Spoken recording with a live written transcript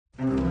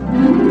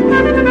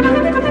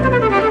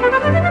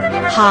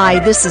Hi,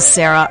 this is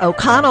Sarah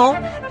O'Connell,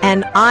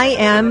 and I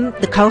am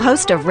the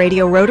co-host of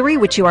Radio Rotary,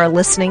 which you are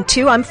listening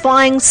to. I'm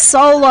flying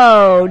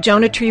solo.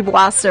 Jonah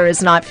Triebwasser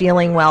is not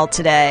feeling well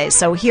today,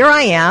 so here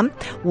I am.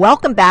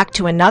 Welcome back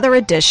to another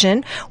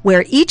edition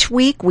where each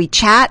week we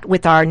chat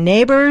with our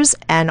neighbors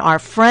and our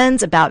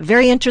friends about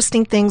very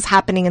interesting things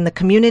happening in the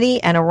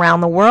community and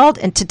around the world.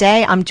 And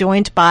today I'm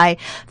joined by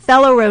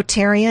fellow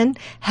Rotarian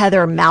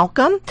Heather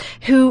Malcolm,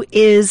 who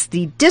is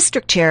the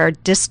district chair,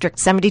 District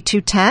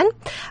 7210,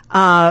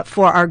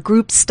 for our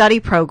group study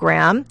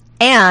program.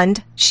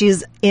 And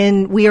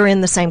we are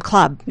in the same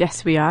club.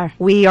 Yes, we are.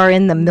 We are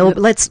in the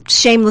let's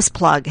shameless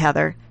plug,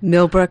 Heather.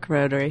 Millbrook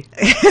Rotary.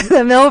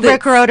 The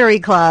Millbrook Rotary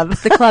Club.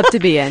 The club to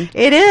be in.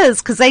 It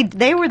is, because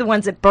they were the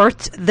ones that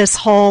birthed this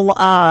whole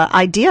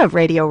idea of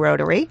Radio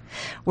Rotary,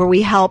 where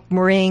we help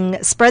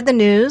spread the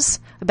news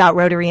about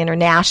Rotary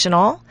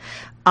International,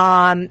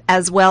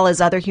 as well as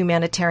other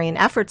humanitarian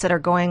efforts that are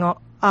going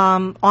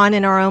on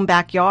in our own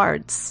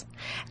backyards.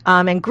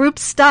 And group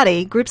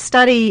study,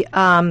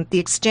 the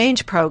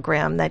exchange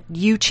program that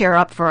you chair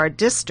up for our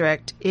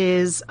district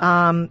is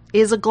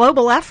a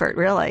global effort,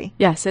 really.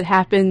 Yes, it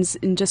happens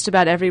in just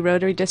about every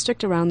Rotary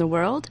district around the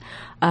world.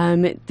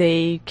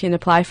 They can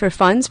apply for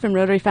funds from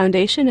Rotary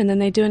Foundation, and then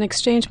they do an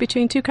exchange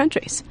between two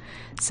countries.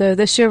 So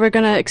this year we're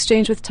going to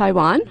exchange with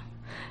Taiwan,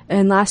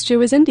 and last year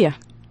was India.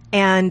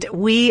 And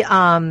we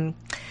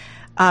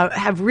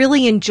have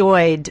really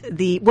enjoyed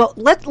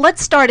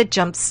let's start at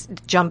Jump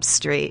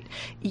Street.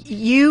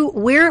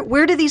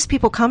 Where do these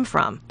people come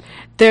from?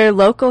 They're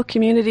local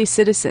community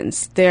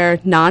citizens.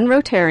 They're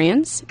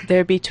non-Rotarians.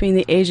 They're between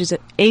the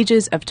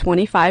ages of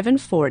 25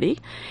 and 40.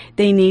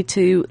 They need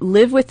to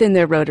live within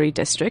their Rotary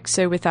district.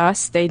 So with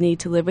us, they need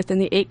to live within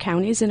the 8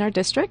 counties in our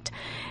district.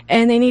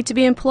 And they need to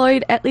be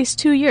employed at least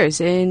 2 years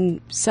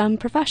in some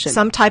profession.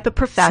 Some type of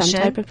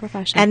profession.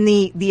 And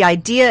the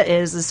idea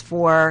is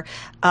for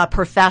a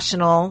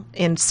professional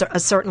in a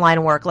certain line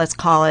of work, let's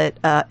call it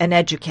an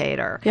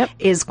educator,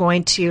 is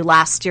going to,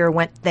 last year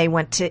they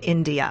went to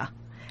India.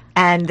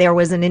 And there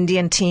was an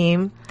Indian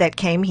team that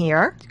came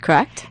here.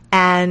 Correct.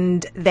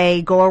 And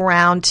they go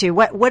around to,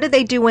 what do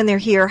they do when they're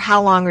here?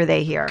 How long are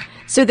they here?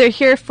 So they're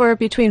here for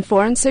between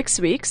 4 and 6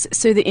 weeks.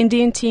 So the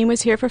Indian team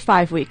was here for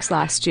 5 weeks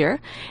last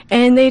year.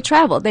 And they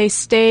travel. They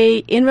stay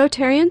in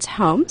Rotarians'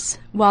 homes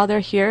while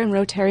they're here, and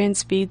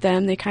Rotarians feed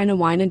them. They kind of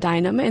wine and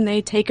dine them, and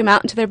they take them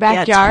out into their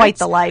backyards. Yeah, it's quite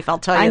the life, I'll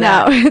tell you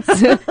that. I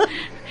know.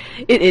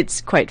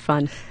 It's quite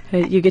fun.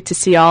 You get to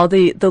see all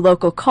the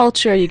local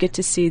culture. You get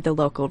to see the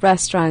local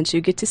restaurants. You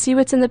get to see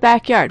what's in the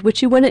backyard,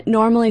 which you wouldn't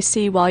normally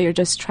see while you're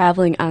just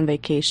traveling on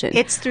vacation.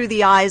 It's through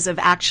the eyes of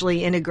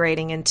actually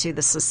integrating into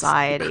the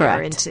society.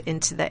 Correct. Or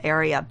into the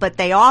area. But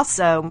they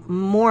also,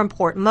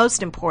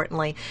 most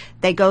importantly,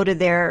 they go to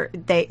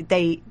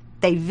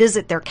they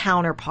visit their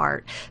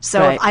counterpart. So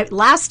right.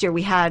 Last year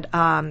we had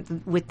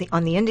on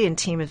the Indian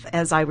team,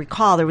 as I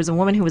recall, there was a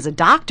woman who was a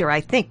doctor,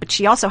 I think, but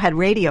she also had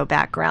radio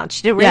background.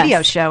 She did a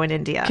radio show in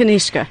India.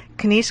 Kanishka.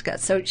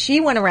 So she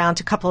went around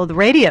to a couple of the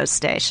radio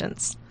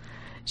stations.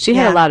 She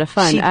had a lot of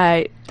fun. She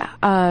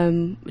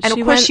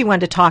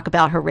wanted to talk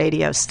about her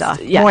radio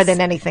stuff more than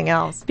anything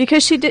else.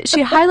 Because she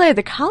highlighted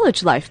the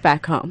college life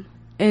back home.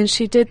 And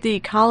she did the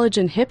college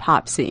and hip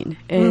hop scene,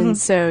 and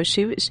so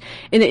she was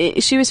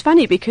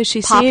funny because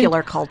she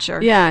popular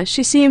culture. Yeah,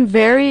 she seemed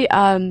very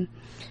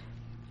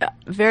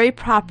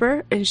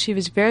proper, and she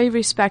was very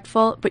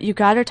respectful. But you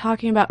got her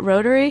talking about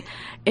Rotary,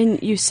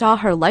 and you saw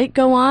her light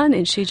go on,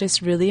 and she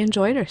just really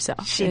enjoyed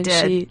herself. She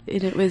did.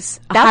 And it was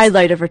a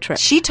highlight of her trip.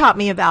 She taught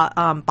me about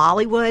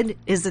Bollywood.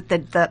 Is it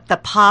the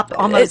pop,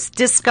 almost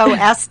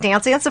disco-esque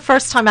dancing? That's the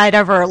first time I'd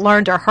ever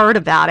learned or heard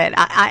about it.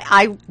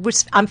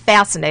 I'm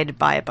fascinated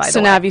by it. By the way.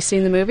 So now have you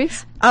seen the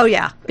movies? Oh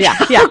yeah.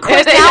 Of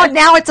course.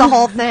 Now it's a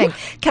whole thing.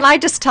 Can I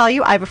just tell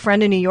you? I have a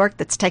friend in New York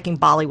that's taking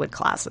Bollywood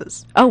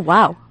classes. Oh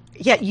wow.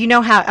 Yeah, you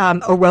know how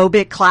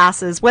aerobic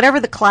classes, whatever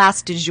the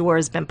class du jour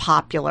has been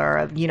popular,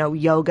 of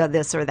yoga,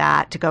 this or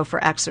that, to go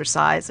for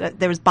exercise.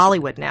 There's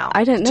Bollywood now.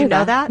 I didn't know Did you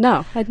know that? No,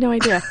 I had no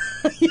idea.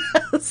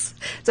 Yes.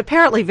 It's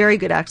apparently very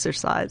good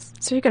exercise.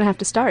 So you're going to have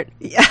to start.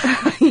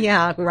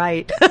 Yeah,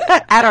 right.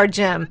 At our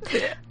gym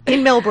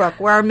in Millbrook,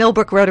 where our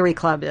Millbrook Rotary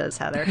Club is,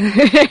 Heather.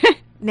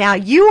 Now,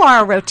 you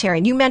are a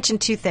Rotarian. You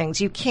mentioned 2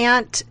 things.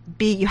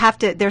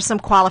 There's some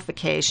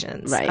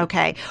qualifications. Right.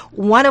 Okay.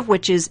 One of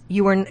which is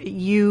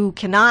you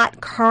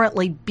cannot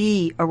currently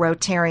be a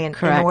Rotarian.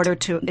 Correct. In order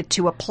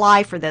to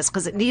apply for this,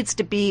 because it needs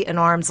to be an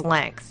arm's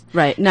length.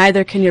 Right.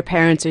 Neither can your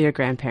parents or your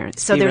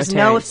grandparents. So there's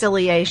no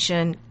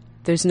affiliation.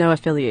 There's no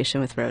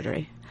affiliation with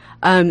Rotary.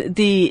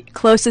 The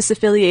closest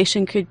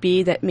affiliation could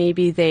be that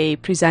maybe they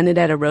presented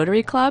at a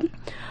Rotary Club.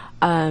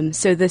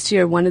 So this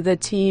year, one of the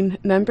team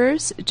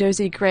members,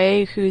 Josie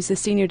Gray, who's the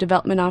Senior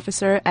Development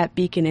Officer at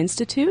Beacon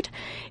Institute,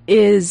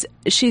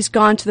 she's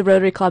gone to the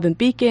Rotary Club in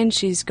Beacon.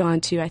 She's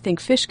gone to, I think,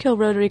 Fishkill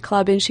Rotary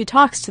Club, and she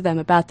talks to them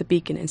about the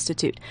Beacon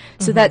Institute.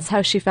 So that's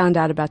how she found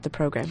out about the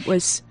program,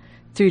 was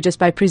through just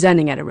by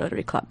presenting at a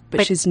Rotary Club.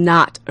 But she's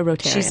not a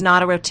Rotarian. She's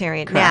not a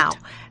Rotarian. Correct.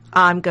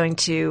 I'm going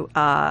to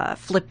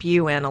flip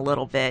you in a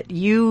little bit.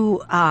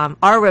 You are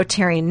a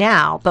Rotarian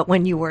now, but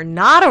when you were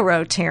not a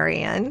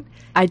Rotarian,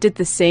 I did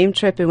the same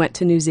trip and went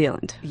to New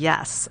Zealand.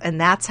 Yes, and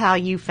that's how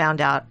you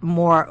found out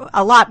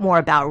a lot more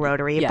about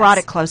Rotary. It brought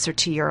it closer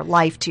to your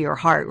life, to your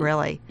heart,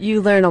 really.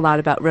 You learn a lot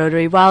about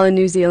Rotary. While in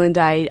New Zealand,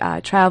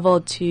 I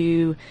traveled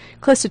to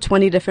close to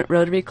 20 different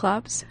Rotary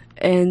clubs.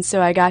 And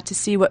so I got to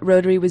see what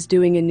Rotary was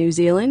doing in New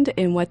Zealand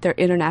and what their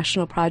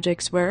international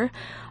projects were.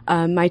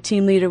 My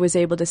team leader was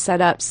able to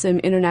set up some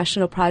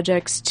international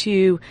projects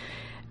to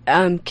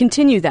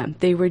continue them.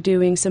 They were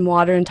doing some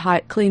water and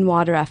clean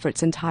water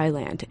efforts in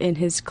Thailand, and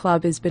his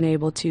club has been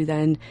able to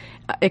then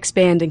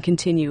expand and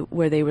continue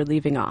where they were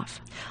leaving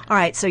off. All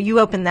right, so you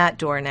open that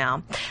door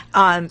now.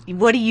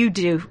 What do you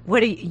do?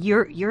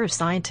 You're a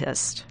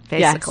scientist,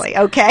 basically.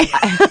 Yes. Okay.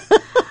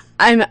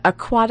 I'm an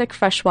aquatic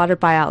freshwater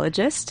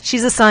biologist.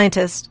 She's a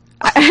scientist.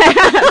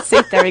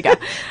 See, there we go.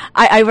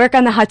 I work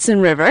on the Hudson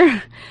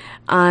River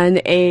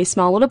on a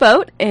small little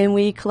boat, and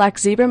we collect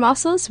zebra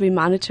mussels. We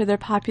monitor their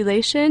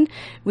population.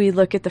 We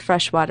look at the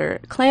freshwater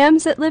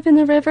clams that live in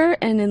the river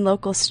and in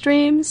local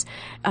streams.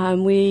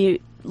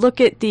 We look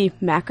at the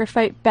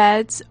macrophyte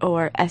beds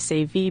or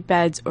SAV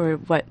beds, or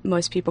what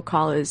most people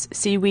call is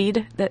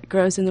seaweed that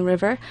grows in the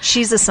river.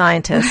 She's a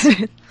scientist.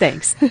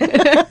 Thanks.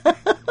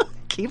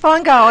 Keep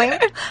on going.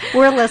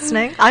 We're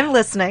listening. I'm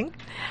listening.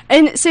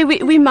 And so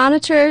we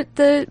monitor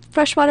the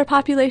freshwater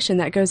population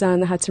that goes on in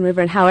the Hudson River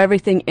and how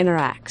everything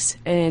interacts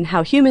and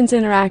how humans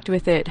interact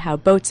with it, how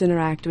boats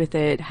interact with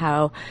it,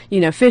 how,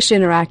 fish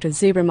interact with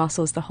zebra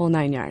mussels, the whole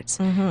 9 yards.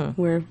 Mm-hmm.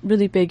 We're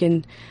really big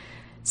in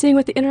seeing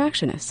what the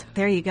interaction is.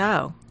 There you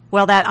go.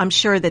 Well, I'm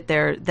sure that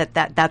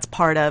that's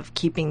part of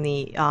keeping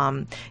the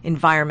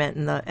environment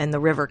and the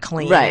river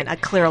clean. Right.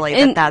 And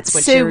clearly that's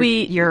what so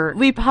you're.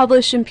 We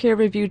publish in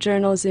peer-reviewed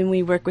journals, and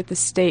we work with the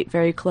state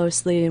very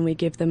closely, and we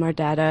give them our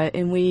data,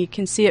 and we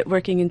can see it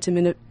working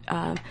into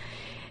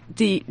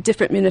the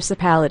different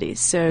municipalities.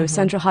 So mm-hmm.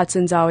 Central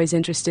Hudson's always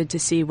interested to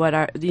see what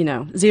our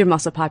zebra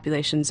mussel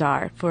populations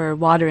are for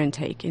water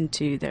intake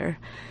into their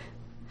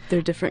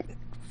different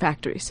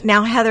factories.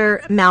 Now,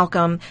 Heather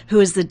Malcolm, who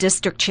is the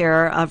district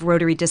chair of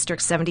Rotary District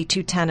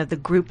 7210 of the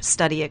Group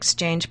Study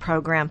Exchange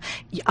Program,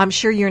 I'm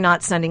sure you're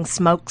not sending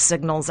smoke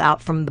signals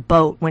out from the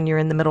boat when you're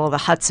in the middle of the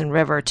Hudson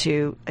River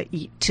to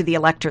the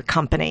electric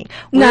company.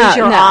 Where's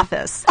your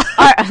office?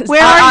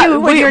 Where are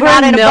you when you're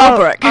not in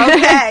Millbrook? A boat?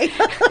 Okay.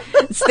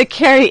 It's the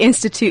Carey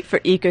Institute for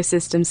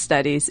Ecosystem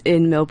Studies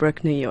in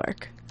Millbrook, New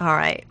York. All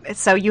right.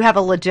 So you have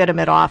a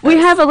legitimate office. We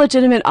have a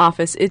legitimate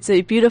office. It's a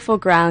beautiful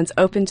grounds,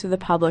 open to the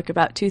public,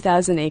 about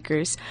 2,000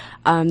 acres.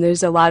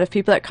 There's a lot of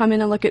people that come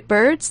in and look at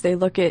birds. They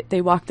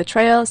walk the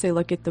trails. They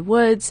look at the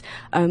woods.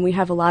 We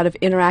have a lot of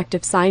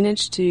interactive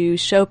signage to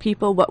show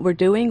people what we're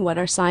doing, what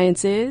our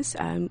science is.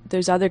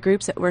 There's other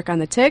groups that work on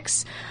the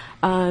ticks.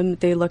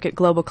 They look at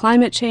global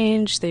climate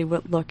change. They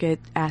look at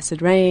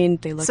acid rain.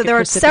 They look at So there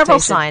are several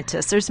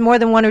scientists. There's more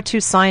than one or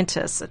two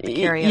scientists at the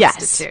Carey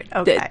Institute.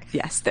 Okay.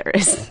 Yes, there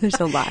is. There's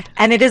a lot.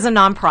 And it is a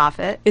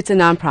nonprofit. It's a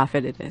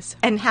nonprofit, it is.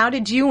 And how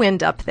did you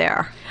end up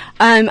there?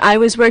 I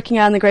was working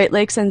on the Great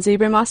Lakes on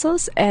zebra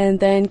mussels and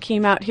then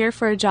came out here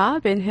for a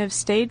job and have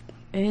stayed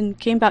and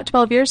came about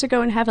 12 years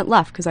ago and haven't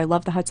left because I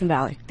love the Hudson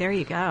Valley. There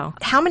you go.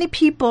 How many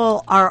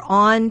people are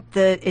on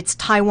it's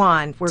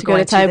Taiwan we're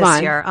going to Taiwan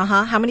this year?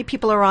 How many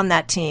people are on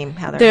that team,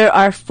 Heather? There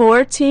are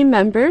 4 team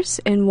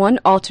members and 1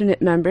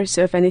 alternate member,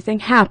 so if anything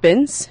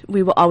happens,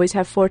 we will always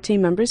have 4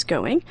 team members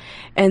going.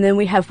 And then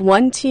we have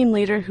 1 team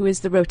leader who is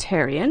the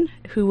Rotarian,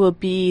 who will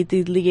be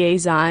the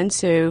liaison,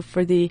 so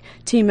for the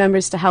team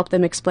members to help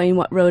them explain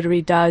what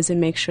Rotary does and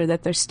make sure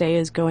that their stay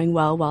is going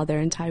well while they're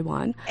in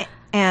Taiwan.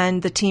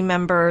 And the team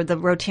member, the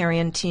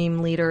Rotarian team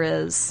leader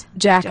is?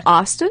 Jack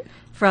Austin.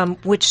 From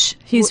which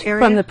He's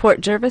area? From the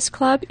Port Jervis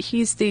Club.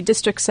 He's the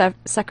district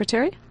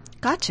secretary.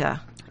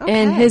 Gotcha. Okay.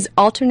 And his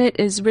alternate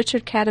is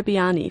Richard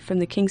Catabiani from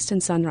the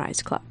Kingston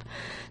Sunrise Club.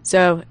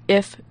 So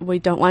if we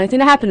don't want anything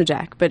to happen to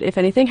Jack, but if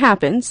anything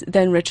happens,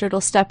 then Richard will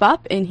step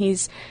up, and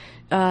he's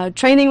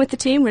training with the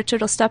team.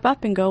 Richard will step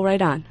up and go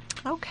right on.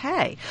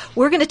 Okay.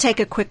 We're going to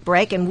take a quick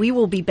break, and we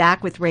will be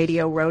back with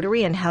Radio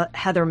Rotary and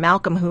Heather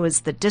Malcolm, who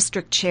is the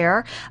district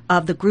chair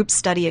of the Group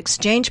Study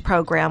Exchange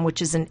Program, which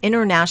is an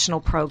international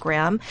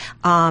program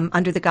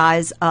under the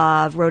guise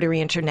of Rotary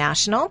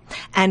International.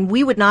 And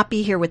we would not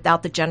be here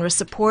without the generous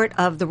support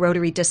of the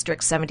Rotary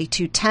District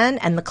 7210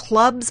 and the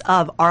clubs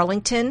of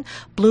Arlington,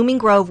 Blooming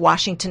Grove,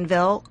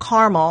 Washingtonville,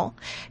 Carmel,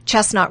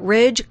 Chestnut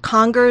Ridge,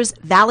 Congers,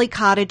 Valley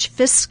Cottage,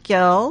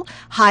 Fiskill,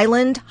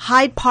 Highland,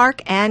 Hyde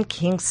Park, and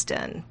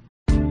Kingston.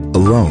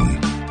 Alone,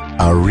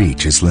 our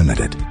reach is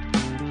limited.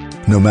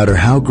 No matter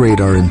how great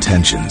our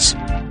intentions,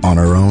 on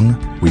our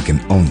own, we can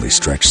only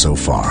stretch so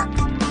far.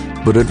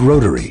 But at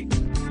Rotary,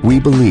 we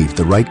believe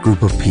the right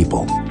group of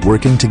people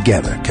working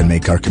together can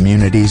make our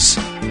communities,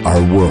 our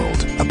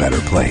world, a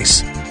better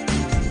place.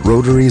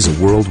 Rotary is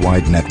a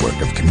worldwide network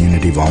of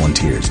community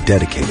volunteers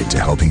dedicated to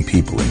helping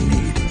people in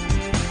need.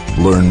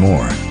 Learn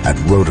more at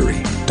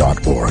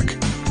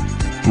Rotary.org.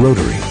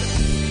 Rotary,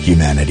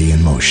 humanity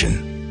in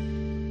motion.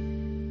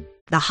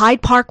 The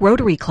Hyde Park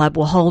Rotary Club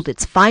will hold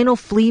its final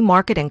flea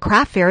market and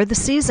craft fair of the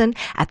season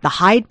at the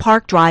Hyde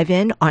Park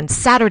Drive-In on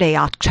Saturday,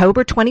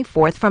 October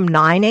 24th from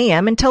 9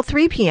 a.m. until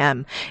 3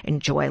 p.m.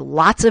 Enjoy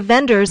lots of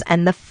vendors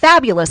and the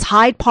fabulous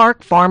Hyde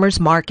Park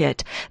Farmers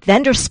Market.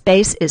 Vendor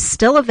space is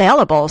still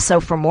available, so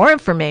for more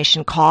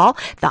information, call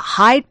the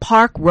Hyde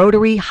Park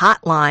Rotary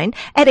Hotline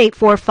at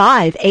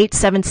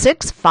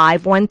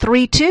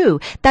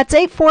 845-876-5132. That's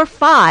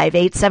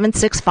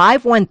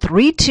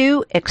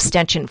 845-876-5132,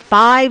 extension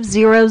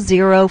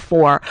 500.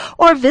 Or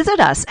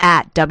visit us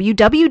at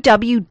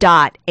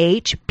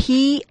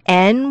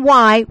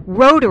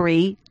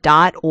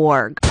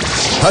www.hpnyrotary.org.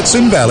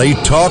 Hudson Valley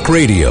Talk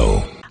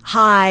Radio.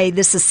 Hi,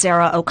 this is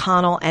Sarah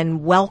O'Connell,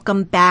 and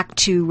welcome back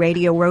to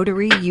Radio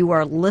Rotary. You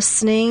are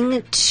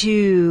listening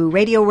to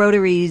Radio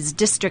Rotary's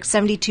District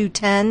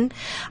 7210.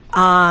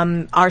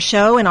 Our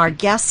show and our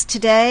guest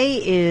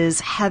today is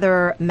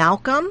Heather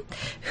Malcolm,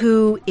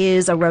 who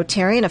is a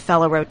Rotarian, a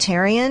fellow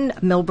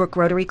Rotarian, Millbrook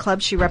Rotary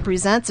Club she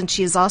represents, and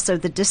she is also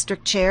the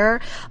district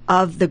chair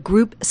of the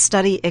Group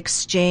Study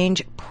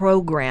Exchange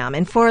program.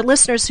 And for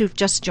listeners who've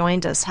just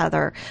joined us,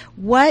 Heather,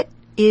 what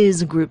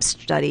is Group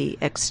Study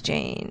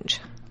Exchange?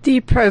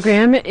 The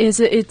program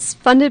it's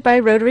funded by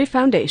Rotary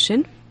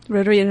Foundation,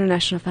 Rotary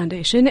International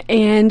Foundation,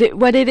 and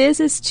what it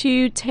is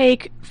to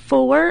take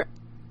 4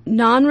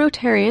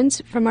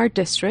 non-Rotarians from our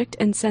district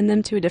and send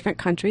them to a different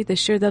country.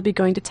 This year they'll be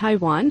going to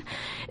Taiwan,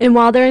 and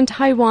while they're in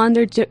Taiwan,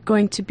 they're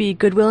going to be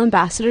goodwill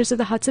ambassadors of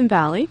the Hudson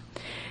Valley.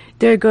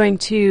 They're going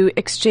to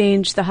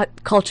exchange the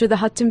culture of the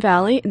Hudson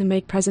Valley and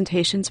make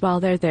presentations while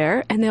they're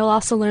there, and they'll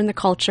also learn the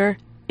culture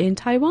in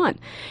Taiwan.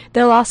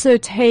 They'll also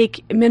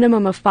take a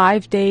minimum of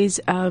 5 days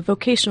of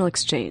vocational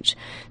exchange.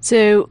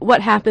 So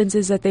what happens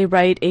is that they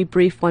write a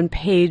brief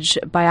 1-page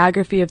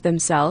biography of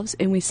themselves,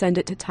 and we send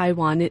it to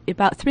Taiwan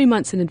about 3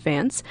 months in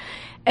advance.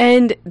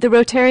 And the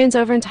Rotarians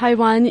over in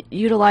Taiwan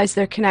utilize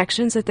their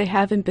connections that they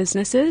have in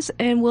businesses,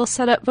 and we'll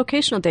set up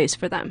vocational days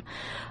for them.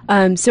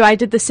 So I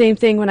did the same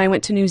thing when I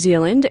went to New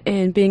Zealand,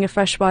 and being a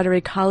freshwater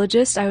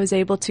ecologist, I was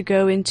able to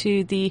go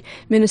into the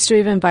Ministry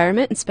of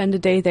Environment and spend a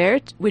day there,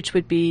 which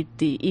would be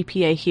the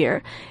EPA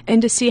here, and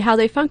to see how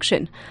they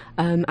function.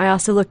 I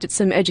also looked at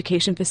some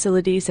education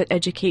facilities that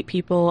educate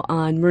people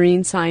on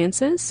marine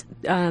sciences,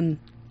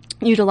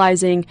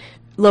 utilizing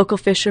local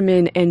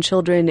fishermen and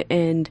children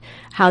and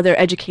how they're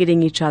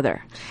educating each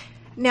other.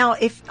 Now,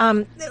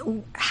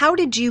 how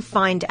did you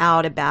find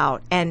out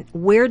about, and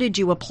where did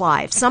you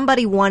apply? If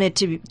somebody wanted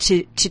to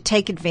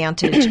take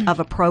advantage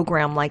of a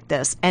program like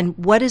this, and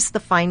what is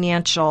the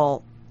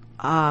financial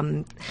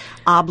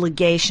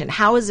obligation?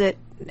 How do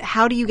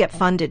you get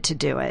funded to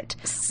do it?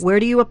 Where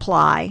do you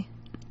apply?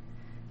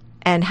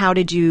 And how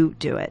did you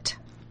do it?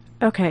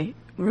 Okay,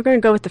 we're going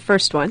to go with the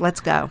first one. Let's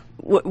go.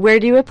 Where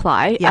do you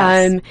apply?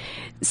 Yes.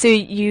 So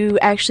you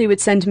actually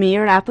would send me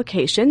your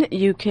application.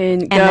 You can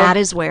go. And that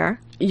is where?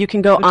 You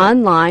can go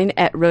online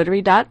at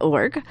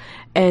rotary.org,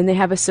 and they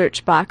have a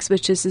search box,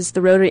 which is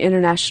the Rotary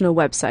International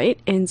website.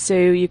 And so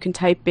you can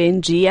type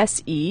in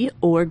GSE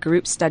or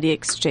Group Study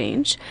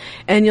Exchange,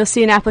 and you'll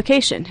see an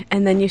application.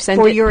 And then you send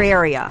it. For your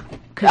area?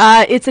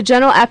 It's a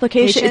general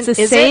application. It's the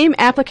same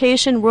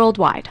application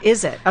worldwide.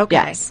 Is it? Okay.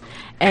 Yes.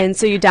 And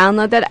so you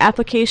download that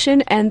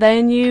application, and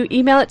then you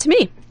email it to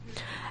me.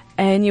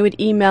 And you would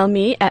email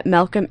me at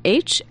malcolmh,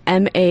 MALCOMH,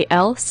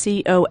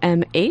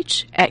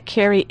 at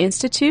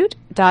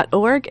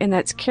caryinstitute.org, and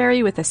that's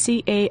Cary with a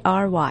CARY.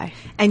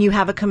 And you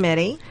have a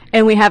committee?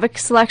 And we have a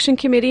selection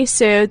committee,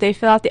 so they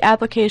fill out the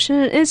application.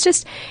 And it's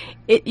just,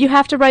 you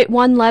have to write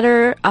one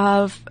letter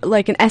of,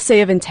 like, an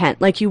essay of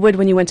intent, like you would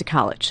when you went to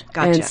college.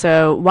 Gotcha. And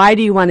so, why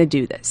do you want to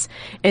do this?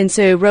 And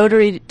so,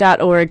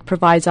 Rotary.org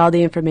provides all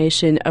the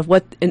information of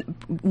what a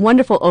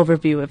wonderful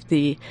overview of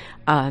the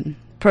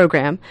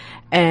program,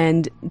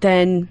 and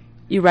then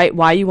you write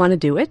why you want to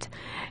do it,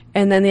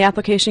 and then the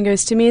application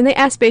goes to me, and they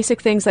ask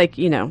basic things like,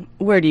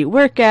 where do you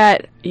work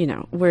at,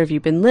 where have you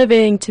been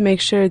living, to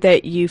make sure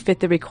that you fit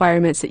the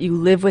requirements, that you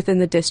live within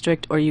the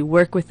district or you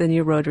work within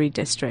your Rotary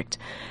district,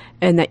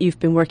 and that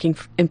you've been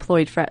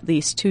employed for at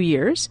least 2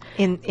 years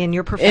in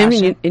your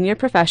profession. In your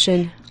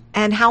profession.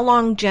 And how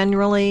long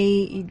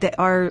generally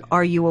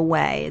are you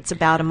away? It's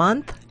about a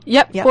month?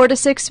 Yep, 4 to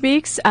 6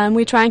 weeks.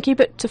 We try and keep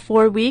it to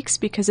 4 weeks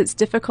because it's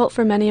difficult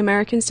for many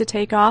Americans to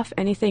take off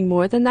anything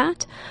more than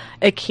that.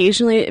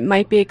 Occasionally it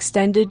might be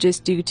extended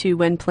just due to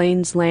when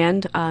planes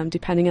land,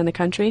 depending on the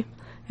country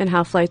and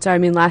how flights are. I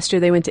mean, last year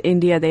they went to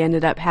India. They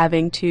ended up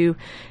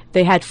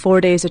they had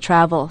 4 days of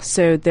travel,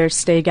 so their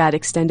stay got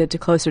extended to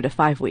closer to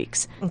 5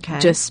 weeks,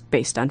 just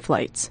based on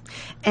flights.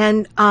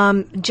 And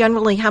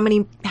generally, how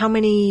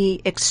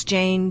many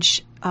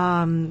exchange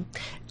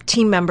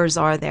team members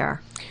are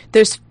there?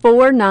 There's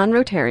 4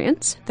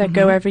 non-Rotarians that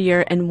go every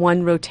year, and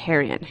 1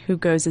 Rotarian who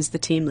goes as the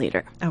team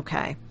leader.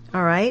 Okay.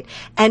 All right.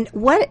 And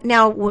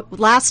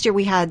last year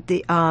we had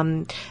the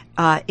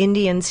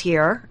Indians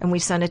here, and we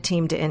sent a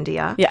team to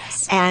India.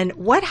 Yes. And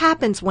what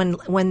happens when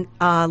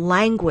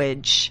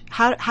language,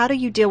 how do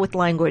you deal with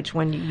language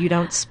when you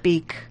don't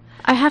speak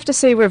I have to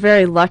say we're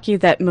very lucky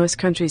that most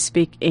countries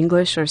speak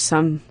English or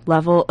some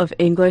level of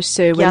English.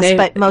 So when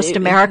but most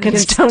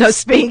Americans don't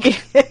speak.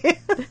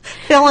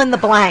 Fill in the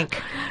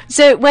blank.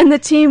 So when the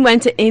team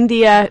went to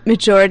India,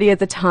 majority of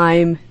the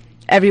time,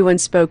 everyone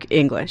spoke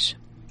English.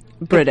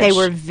 British. They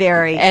were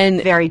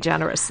very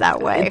generous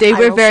that way. They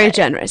were very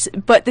generous.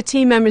 But the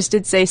team members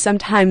did say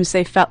sometimes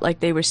they felt like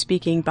they were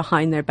speaking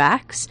behind their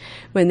backs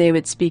when they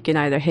would speak in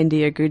either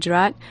Hindi or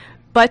Gujarat.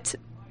 But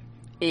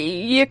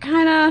you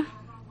kind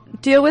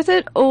of deal with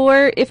it.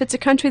 Or if it's a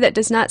country that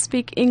does not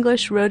speak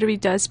English, Rotary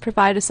does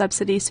provide a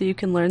subsidy so you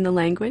can learn the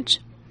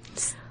language.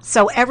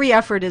 So every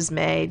effort is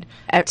made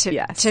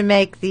to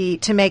make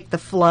the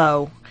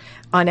flow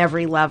on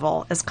every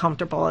level as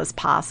comfortable as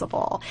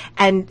possible.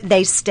 And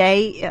they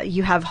stay,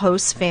 you have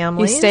host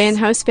families. You stay in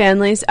host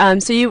families.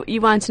 So you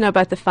want to know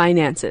about the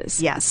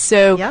finances. Yes.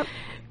 So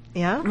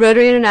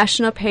Rotary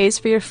International pays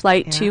for your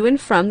flight to and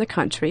from the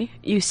country.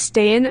 You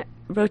stay in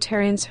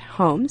Rotarians'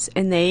 homes,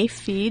 and they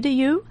feed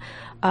you.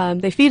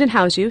 They feed and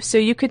house you, so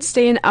you could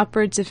stay in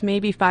upwards of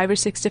maybe 5 or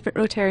 6 different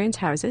Rotarians'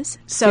 houses.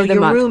 So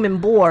your room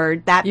and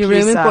board,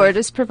 board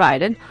is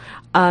provided.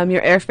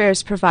 Your airfare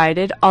is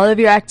provided. All of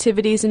your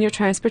activities and your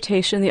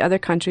transportation in the other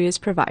country is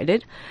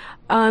provided.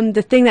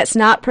 The thing that's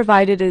not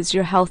provided is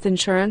your health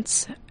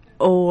insurance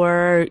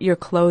or your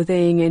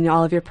clothing and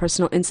all of your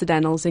personal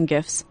incidentals and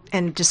gifts.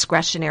 And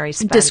discretionary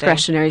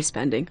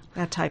spending.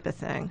 That type of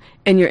thing.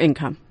 And your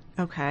income.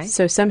 Okay.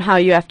 So somehow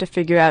you have to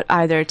figure out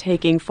either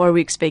taking 4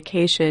 weeks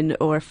vacation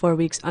or 4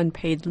 weeks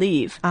unpaid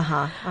leave.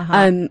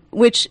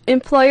 Which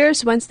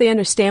employers, once they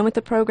understand what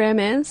the program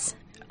is,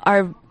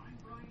 are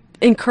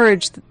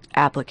encouraged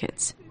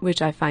applicants,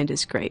 which I find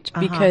is great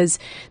because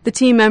the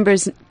team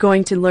members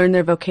going to learn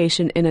their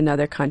vocation in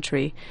another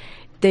country.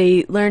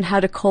 They learn how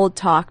to cold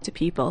talk to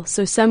people.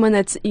 So someone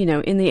that's,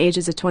 in the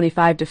ages of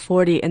 25 to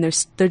 40 and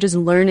they're just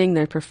learning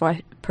their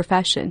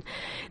profession.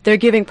 They're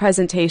giving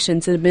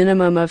presentations at a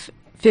minimum of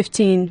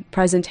 15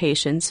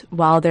 presentations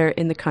while they're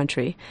in the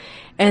country.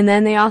 And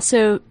then they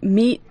also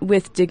meet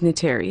with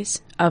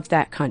dignitaries of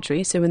that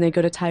country. So when they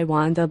go to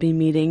Taiwan, they'll be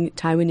meeting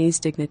Taiwanese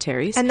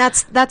dignitaries. And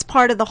that's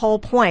part of the whole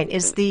point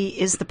is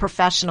the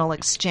professional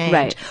exchange.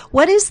 Right.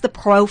 What is the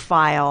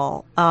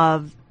profile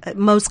of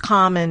most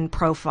common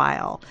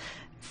profile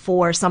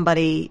for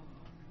somebody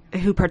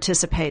who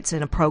participates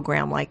in a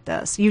program like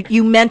this?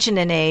 You mentioned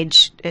an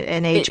age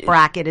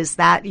bracket. Is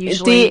that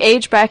usually the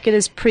age bracket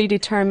is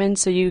predetermined?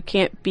 So you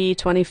can't be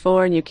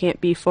 24 and you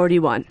can't be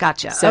 41.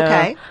 Gotcha. So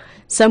okay.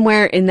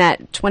 Somewhere in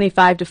that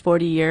 25 to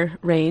 40 year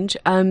range.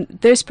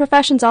 There's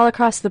professions all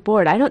across the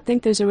board. I don't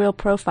think there's a real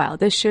profile.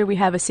 This year we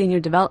have a senior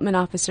development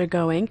officer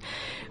going.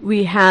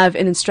 We have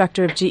an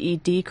instructor of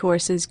GED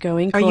courses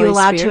going. Are you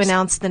allowed to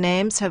announce the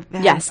names?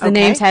 Yes, the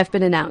names have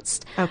been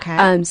announced.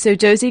 Okay. So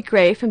Josie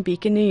Gray from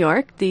Beacon, New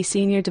York, the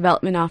senior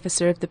development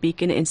officer of the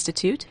Beacon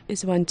Institute,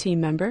 is one team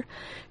member.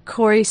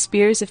 Corey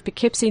Spears of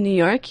Poughkeepsie, New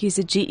York, he's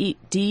a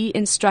GED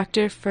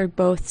instructor for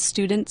both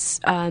students,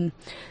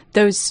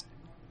 those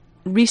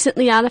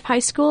recently out of high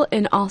school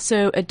and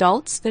also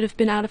adults that have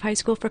been out of high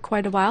school for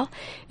quite a while.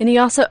 And he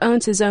also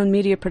owns his own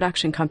media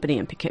production company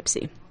in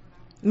Poughkeepsie.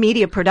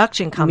 Media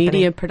production company?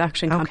 Media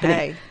production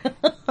company.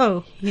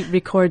 Okay. He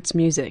records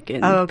music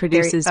and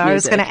produces music. I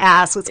was going to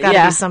ask. It's got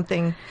to be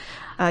something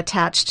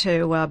attached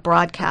to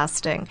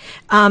broadcasting.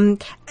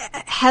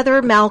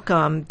 Heather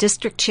Malcolm,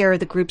 District Chair of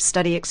the Group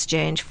Study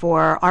Exchange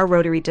for our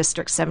Rotary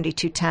District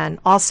 7210,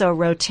 also a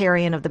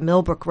Rotarian of the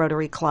Millbrook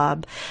Rotary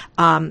Club.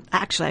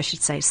 Actually, I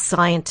should say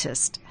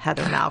scientist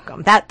Heather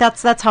Malcolm.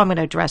 That's how I'm going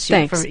to address you.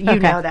 Thanks. You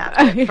know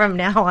that from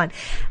now on.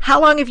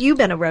 How long have you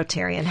been a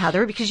Rotarian,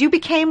 Heather? Because you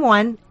became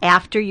one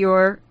after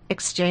your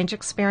exchange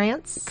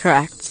experience.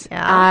 Correct.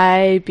 Yeah.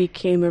 I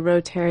became a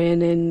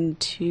Rotarian in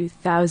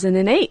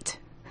 2008.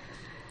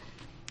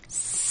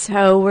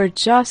 So we're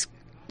just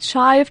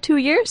shy of 2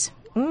 years.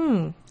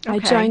 Okay. I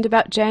joined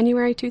about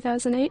January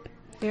 2008.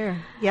 There.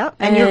 Yep.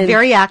 And you're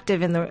very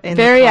active in the club.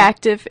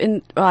 Active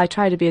I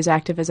try to be as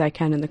active as I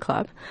can in the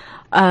club.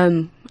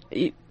 I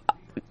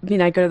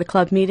go to the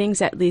club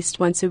meetings at least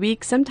once a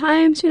week,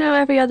 sometimes,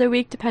 every other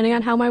week, depending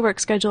on how my work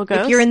schedule goes.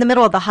 If you're in the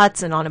middle of the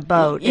Hudson on a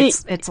boat,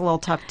 it's a little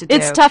tough to do.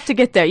 It's tough to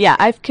get there, yeah.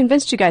 I've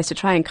convinced you guys to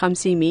try and come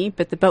see me,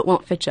 but the boat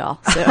won't fit y'all.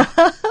 So.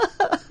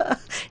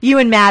 You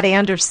and Matt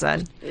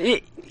Anderson.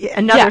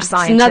 Another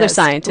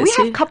scientist.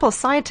 We have a couple of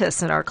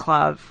scientists in our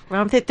club.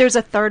 Well, there's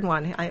a third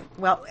one.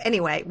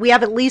 Anyway, we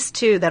have at least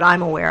 2 that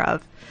I'm aware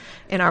of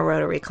in our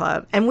Rotary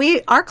Club. And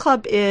our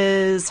club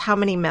is, how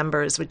many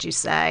members would you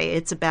say?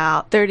 It's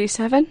about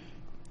 37,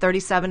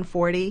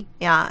 40.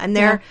 Yeah. And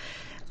there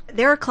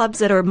are clubs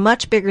that are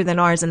much bigger than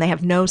ours and they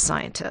have no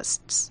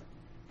scientists.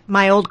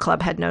 My old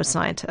club had no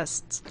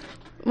scientists.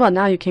 Well,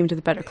 now you came to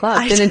the better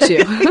club, didn't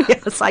you?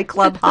 Yes, I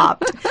club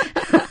hopped.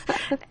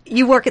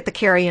 You work at the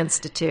Carey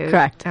Institute.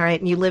 Correct. All right,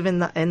 and you live in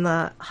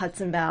the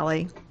Hudson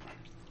Valley.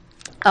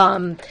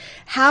 What's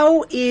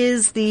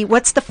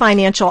the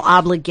financial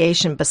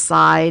obligation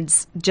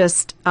besides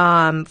just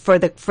for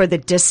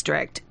the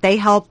district? They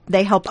help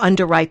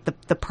underwrite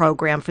the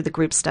program for the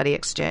group study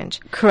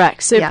exchange.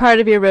 Correct. So part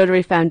of your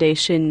Rotary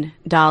Foundation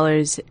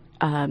dollars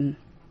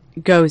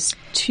goes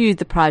to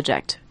the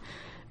project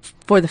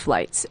for the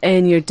flights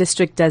and your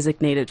district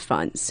designated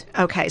funds.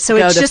 Okay, so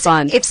it's just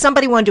if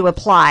somebody wanted to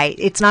apply,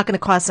 it's not going to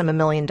cost them $1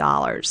 million.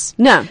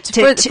 No,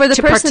 for the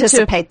person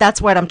participate. That's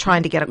what I'm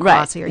trying to get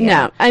across here.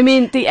 Yeah. No, I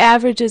mean the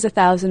average is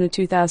 $1,000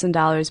 to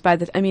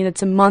 $2,000.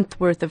 It's a month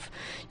worth of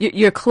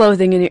your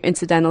clothing and your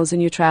incidentals and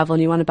your travel,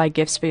 and you want to buy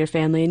gifts for your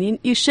family, and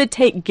you should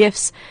take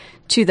gifts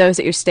to those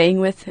that you're staying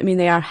with. I mean,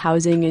 they are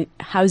housing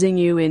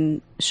you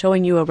and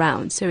showing you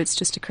around, so it's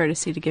just a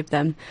courtesy to give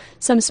them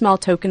some small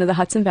token of the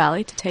Hudson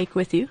Valley to take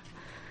with you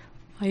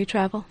while you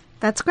travel.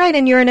 That's great,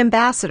 and you're an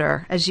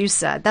ambassador, as you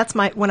said. That's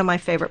one of my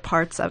favorite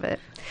parts of it.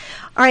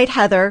 All right,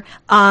 Heather.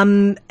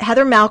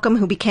 Heather Malcolm,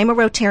 who became a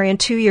Rotarian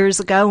 2 years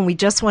ago, and we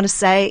just want to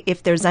say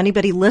if there's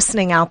anybody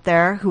listening out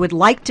there who would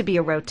like to be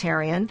a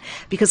Rotarian,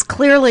 because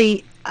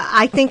clearly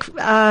I think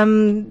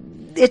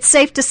it's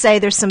safe to say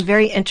there's some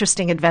very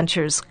interesting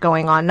adventures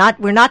going on.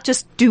 We're not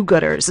just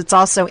do-gooders. It's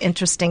also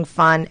interesting,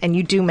 fun, and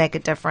you do make a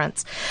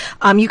difference.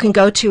 You can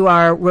go to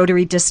our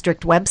Rotary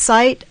District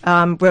website,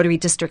 Rotary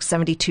District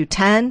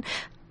 7210.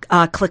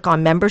 Click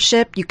on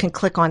membership. You can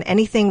click on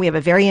anything. We have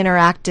a very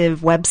interactive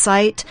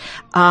website.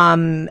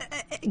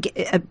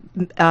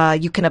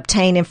 You can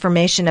obtain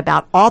information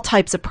about all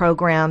types of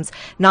programs,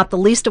 not the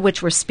least of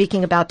which we're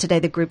speaking about today,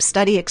 the Group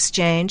Study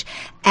Exchange.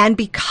 And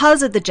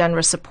because of the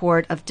generous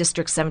support of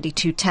District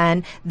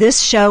 7210,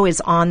 this show is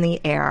on the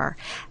air.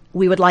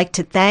 We would like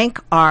to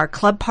thank our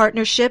club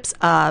partnerships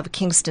of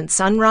Kingston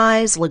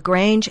Sunrise,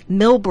 LaGrange,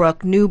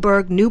 Millbrook,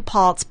 Newburgh, New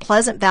Paltz,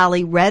 Pleasant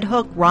Valley, Red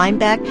Hook,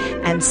 Rhinebeck,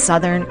 and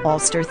Southern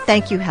Ulster.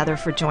 Thank you, Heather,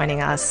 for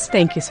joining us.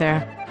 Thank you,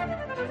 Sarah.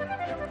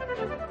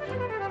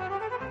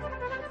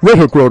 Red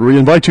Hook Rotary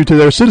invites you to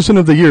their Citizen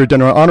of the Year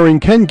dinner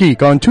honoring Ken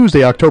Geek on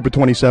Tuesday, October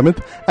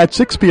 27th at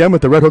 6 p.m. at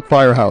the Red Hook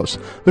Firehouse.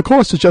 The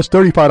cost is just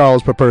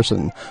 $35 per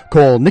person.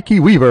 Call Nikki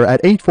Weaver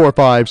at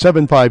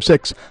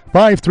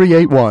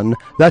 845-756-5381.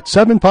 That's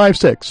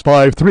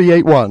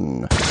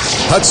 756-5381.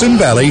 Hudson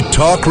Valley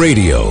Talk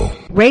Radio.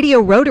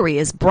 Radio Rotary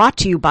is brought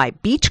to you by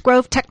Beech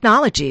Grove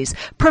Technologies,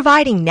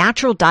 providing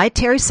natural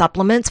dietary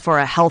supplements for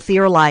a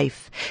healthier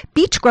life.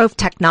 Beech Grove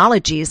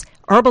Technologies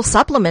herbal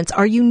supplements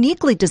are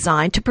uniquely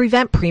designed to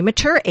prevent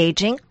premature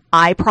aging,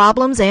 eye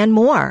problems, and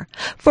more.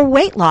 For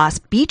weight loss,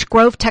 Beech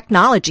Grove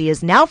Technology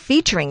is now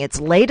featuring its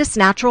latest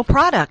natural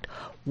product,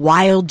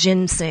 Wild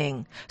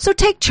Ginseng. So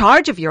take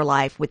charge of your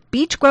life with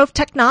Beech Grove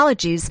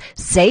Technology's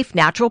safe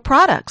natural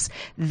products.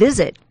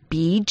 Visit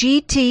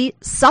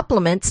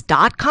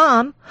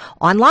BGTsupplements.com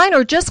online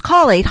or just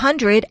call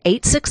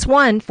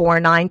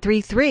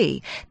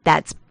 800-861-4933.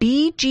 That's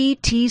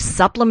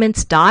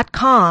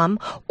BGTsupplements.com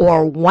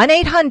or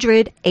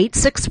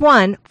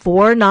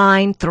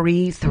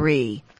 1-800-861-4933.